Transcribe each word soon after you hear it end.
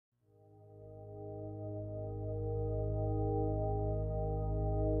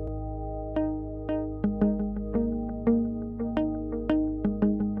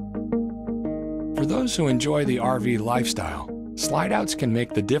those who enjoy the RV lifestyle, slide-outs can make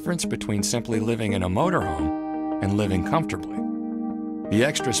the difference between simply living in a motorhome and living comfortably. The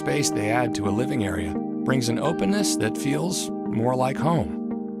extra space they add to a living area brings an openness that feels more like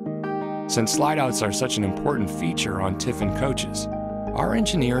home. Since slide-outs are such an important feature on Tiffin coaches, our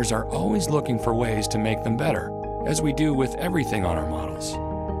engineers are always looking for ways to make them better, as we do with everything on our models.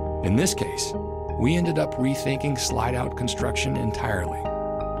 In this case, we ended up rethinking slide-out construction entirely.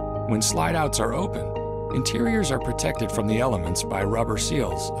 When slide-outs are open, interiors are protected from the elements by rubber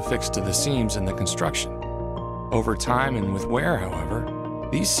seals affixed to the seams in the construction. Over time and with wear, however,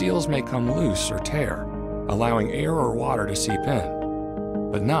 these seals may come loose or tear, allowing air or water to seep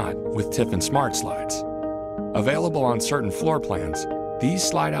in, but not with Tiffin SmartSlides. Available on certain floor plans, these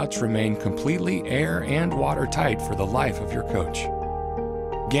slide-outs remain completely air and watertight for the life of your coach.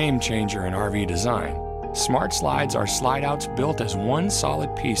 Game changer in RV design, SmartSlides are slide-outs built as one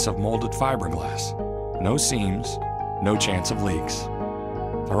solid piece of molded fiberglass. No seams, no chance of leaks.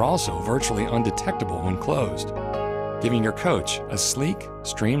 They're also virtually undetectable when closed, giving your coach a sleek,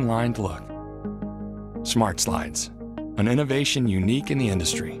 streamlined look. SmartSlides, an innovation unique in the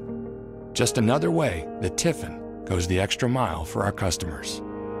industry. Just another way that Tiffin goes the extra mile for our customers.